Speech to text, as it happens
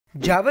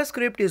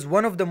JavaScript is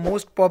one of the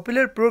most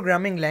popular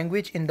programming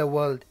language in the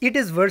world. It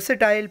is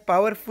versatile,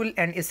 powerful,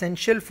 and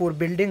essential for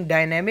building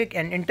dynamic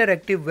and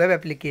interactive web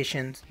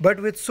applications.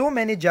 But with so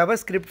many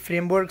JavaScript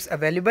frameworks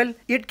available,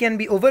 it can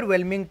be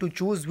overwhelming to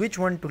choose which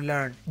one to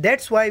learn.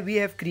 That's why we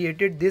have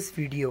created this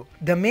video.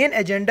 The main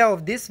agenda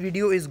of this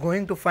video is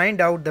going to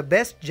find out the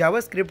best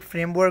JavaScript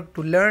framework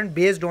to learn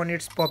based on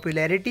its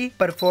popularity,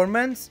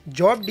 performance,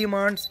 job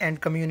demands,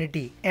 and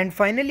community. And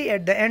finally,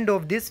 at the end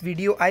of this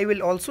video, I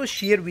will also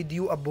share with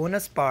you a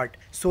bonus part.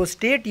 So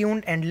stay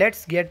tuned and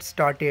let's get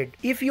started.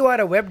 If you are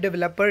a web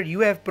developer,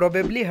 you have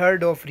probably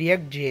heard of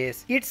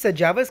React.js. It's a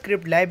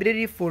JavaScript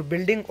library for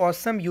building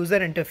awesome user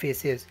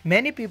interfaces.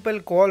 Many people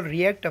call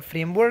React a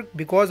framework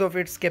because of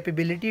its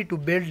capability to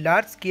build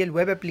large-scale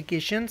web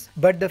applications,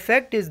 but the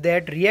fact is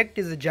that React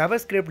is a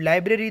JavaScript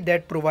library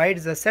that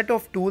provides a set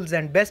of tools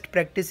and best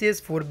practices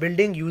for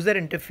building user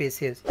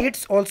interfaces.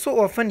 It's also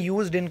often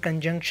used in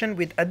conjunction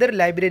with other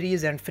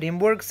libraries and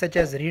frameworks such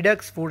as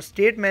Redux for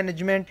state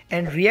management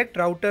and React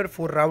Router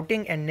for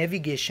routing and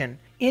navigation.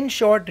 In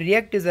short,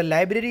 React is a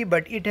library,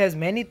 but it has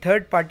many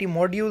third-party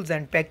modules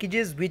and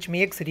packages, which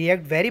makes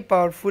React very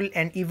powerful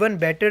and even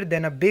better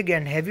than a big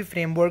and heavy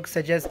framework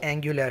such as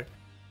Angular.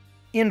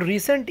 In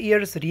recent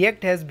years,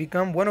 React has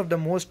become one of the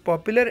most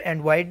popular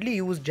and widely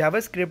used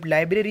JavaScript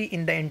library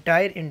in the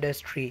entire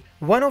industry.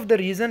 One of the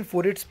reasons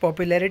for its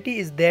popularity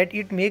is that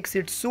it makes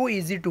it so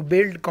easy to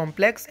build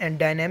complex and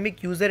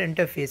dynamic user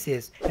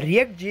interfaces.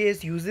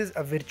 React.js uses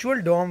a virtual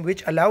DOM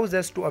which allows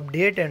us to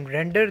update and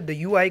render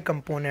the UI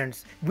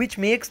components, which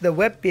makes the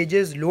web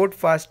pages load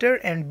faster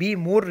and be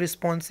more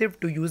responsive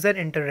to user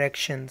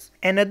interactions.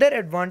 Another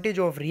advantage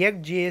of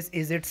React.js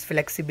is its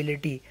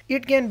flexibility.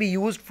 It can be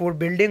used for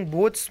building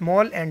both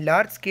small and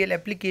large-scale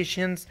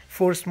applications.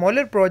 For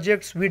smaller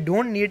projects, we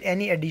don't need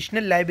any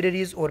additional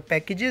libraries or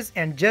packages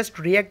and just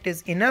React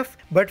is enough,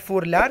 but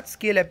for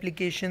large-scale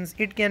applications,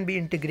 it can be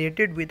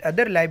integrated with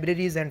other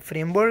libraries and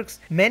frameworks.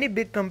 Many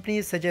big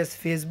companies such as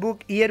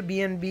Facebook,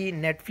 Airbnb,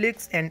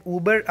 Netflix, and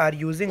Uber are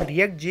using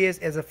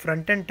React.js as a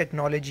front-end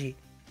technology.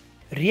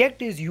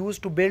 React is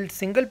used to build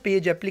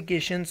single-page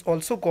applications,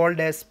 also called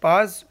as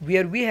spas,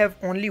 where we have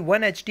only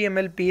one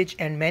HTML page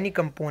and many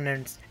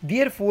components.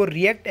 Therefore,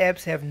 React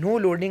apps have no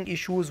loading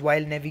issues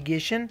while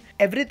navigation.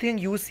 Everything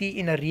you see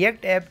in a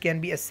React app can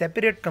be a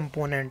separate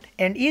component,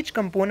 and each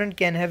component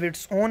can have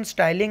its own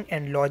styling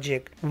and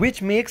logic,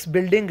 which makes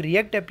building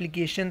React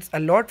applications a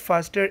lot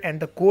faster and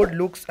the code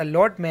looks a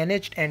lot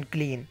managed and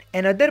clean.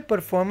 Another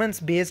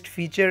performance-based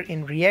feature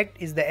in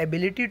React is the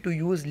ability to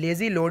use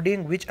lazy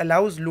loading, which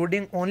allows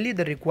loading only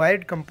the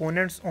required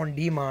components on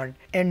demand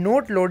and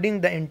not loading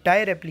the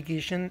entire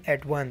application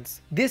at once.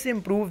 This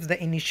improves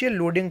the initial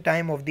loading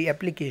time of the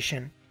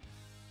application.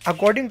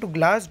 According to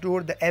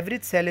Glassdoor, the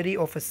average salary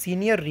of a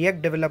senior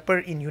React developer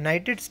in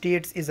United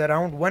States is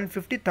around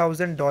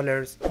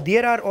 $150,000.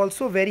 There are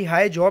also very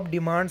high job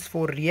demands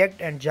for React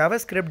and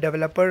JavaScript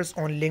developers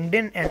on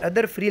LinkedIn and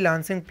other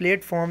freelancing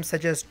platforms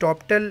such as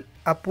TopTal,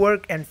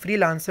 Upwork, and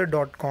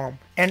Freelancer.com.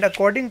 And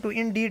according to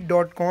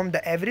Indeed.com,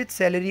 the average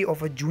salary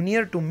of a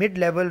junior to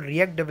mid-level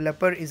React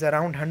developer is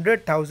around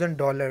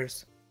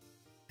 $100,000.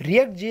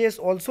 React.js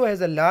also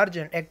has a large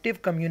and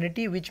active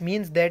community, which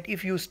means that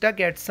if you stuck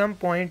at some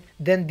point,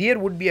 then there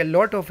would be a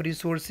lot of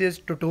resources,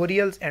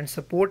 tutorials, and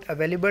support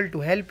available to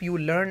help you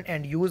learn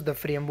and use the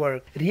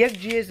framework.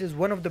 React.js is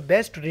one of the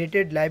best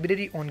rated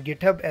library on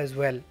GitHub as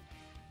well.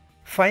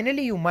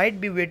 Finally, you might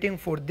be waiting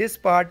for this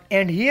part,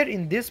 and here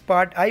in this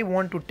part I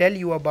want to tell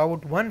you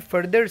about one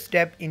further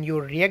step in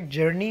your React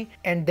journey,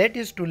 and that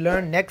is to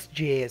learn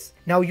Next.js.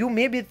 Now you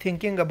may be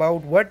thinking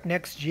about what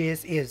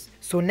Next.js is.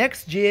 So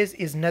Next.js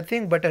is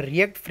nothing but a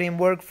React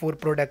framework for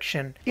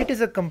production. It is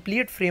a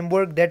complete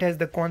framework that has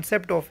the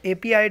concept of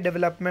API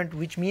development,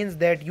 which means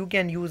that you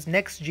can use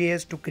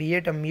Next.js to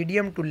create a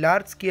medium to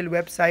large scale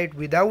website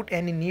without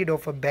any need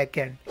of a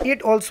backend.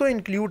 It also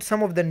includes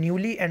some of the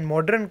newly and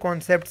modern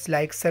concepts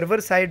like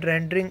server-side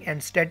rendering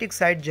and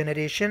static-side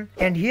generation.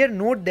 And here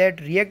note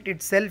that React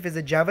itself is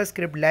a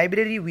JavaScript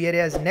library,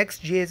 whereas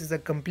Next.js is a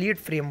complete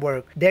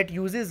framework that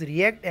uses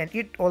React, and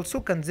it also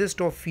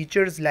consists of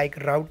features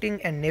like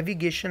routing and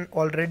navigation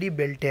already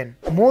built in.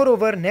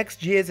 Moreover,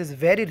 Next.js is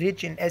very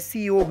rich in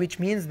SEO, which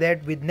means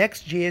that with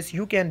Next.js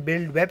you can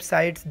build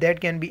websites that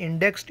can be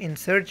indexed in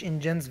search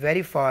engines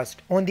very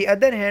fast. On the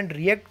other hand,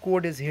 React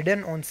code is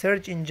hidden on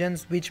search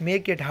engines, which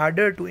make it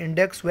harder to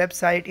index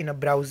website in a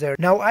browser.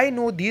 Now I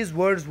know these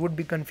words would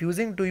be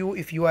confusing to you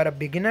if you are a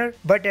beginner,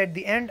 but at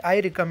the end I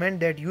recommend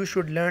that you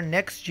should learn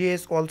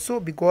Next.js also,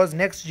 because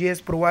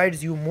Next.js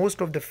provides you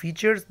most of the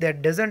features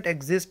that doesn't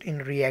exist in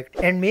React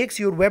and makes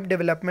your web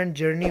development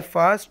journey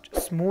fast,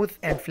 smooth,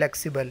 and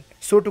flexible.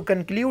 So to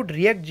conclude,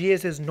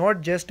 React.js is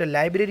not just a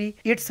library,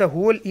 it's a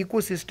whole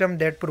ecosystem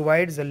that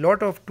provides a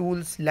lot of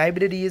tools,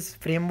 libraries,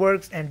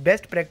 frameworks, and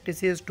best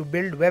practices to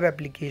build web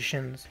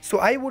applications. So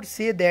I would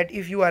say that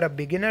if you are a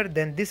beginner,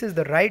 then this is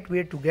the right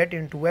way to get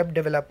into web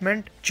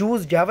development.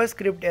 Choose JavaScript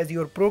JavaScript as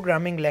your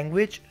programming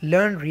language,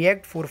 learn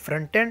React for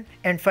frontend,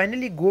 and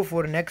finally go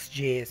for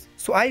Next.js.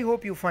 So I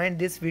hope you find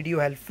this video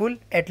helpful.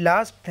 At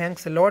last,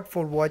 thanks a lot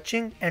for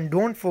watching, and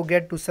don't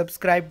forget to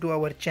subscribe to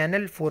our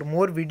channel for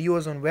more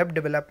videos on web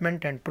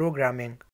development and programming.